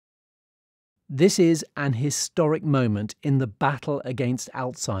This is an historic moment in the battle against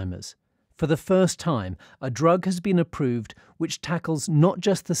Alzheimer's. For the first time, a drug has been approved which tackles not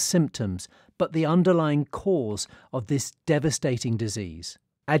just the symptoms, but the underlying cause of this devastating disease.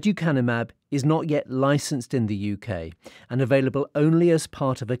 Aducanumab is not yet licensed in the UK and available only as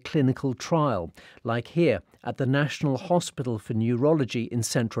part of a clinical trial, like here at the National Hospital for Neurology in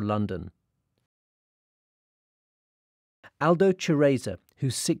central London. Aldo Cereza,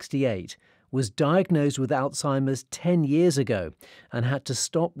 who's 68, was diagnosed with Alzheimer's 10 years ago and had to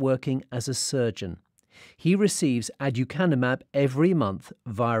stop working as a surgeon. He receives Aducanumab every month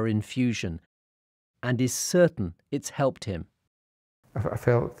via infusion and is certain it's helped him. I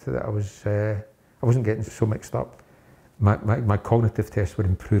felt that I wasn't getting so mixed up. My cognitive tests were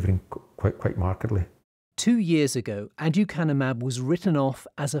improving quite markedly. 2 years ago, Aducanumab was written off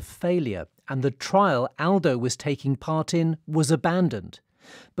as a failure and the trial Aldo was taking part in was abandoned.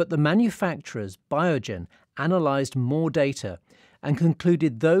 But the manufacturers, Biogen, analysed more data and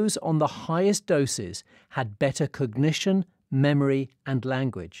concluded those on the highest doses had better cognition, memory and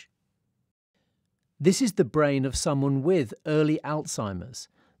language. This is the brain of someone with early Alzheimer's.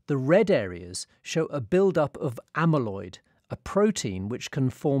 The red areas show a build-up of amyloid, a protein which can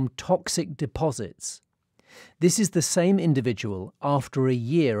form toxic deposits. This is the same individual after a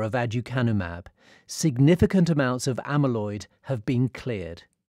year of Aducanumab. Significant amounts of amyloid have been cleared.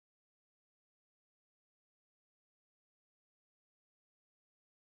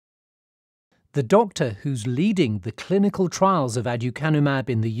 The doctor who's leading the clinical trials of Aducanumab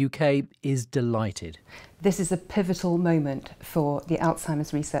in the UK is delighted. This is a pivotal moment for the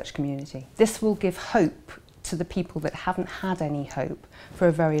Alzheimer's research community. This will give hope to the people that haven't had any hope for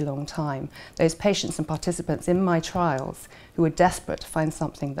a very long time. Those patients and participants in my trials who are desperate to find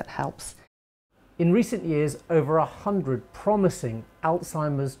something that helps. In recent years, over 100 promising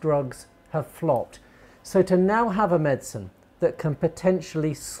Alzheimer's drugs have flopped. So to now have a medicine that can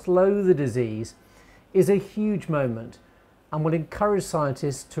potentially slow the disease is a huge moment and will encourage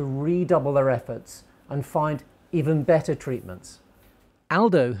scientists to redouble their efforts and find even better treatments.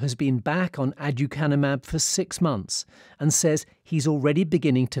 Aldo has been back on Aducanumab for 6 months and says he's already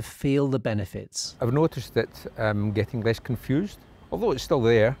beginning to feel the benefits. I've noticed that I'm getting less confused, although it's still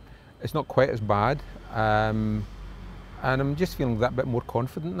there. It's not quite as bad, and I'm just feeling that bit more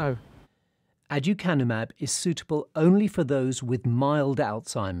confident now. Aducanumab is suitable only for those with mild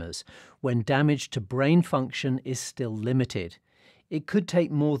Alzheimer's, when damage to brain function is still limited. It could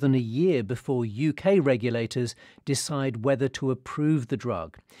take more than a year before UK regulators decide whether to approve the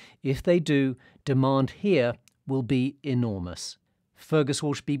drug. If they do, demand here will be enormous. Fergus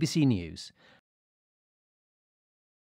Walsh, BBC News.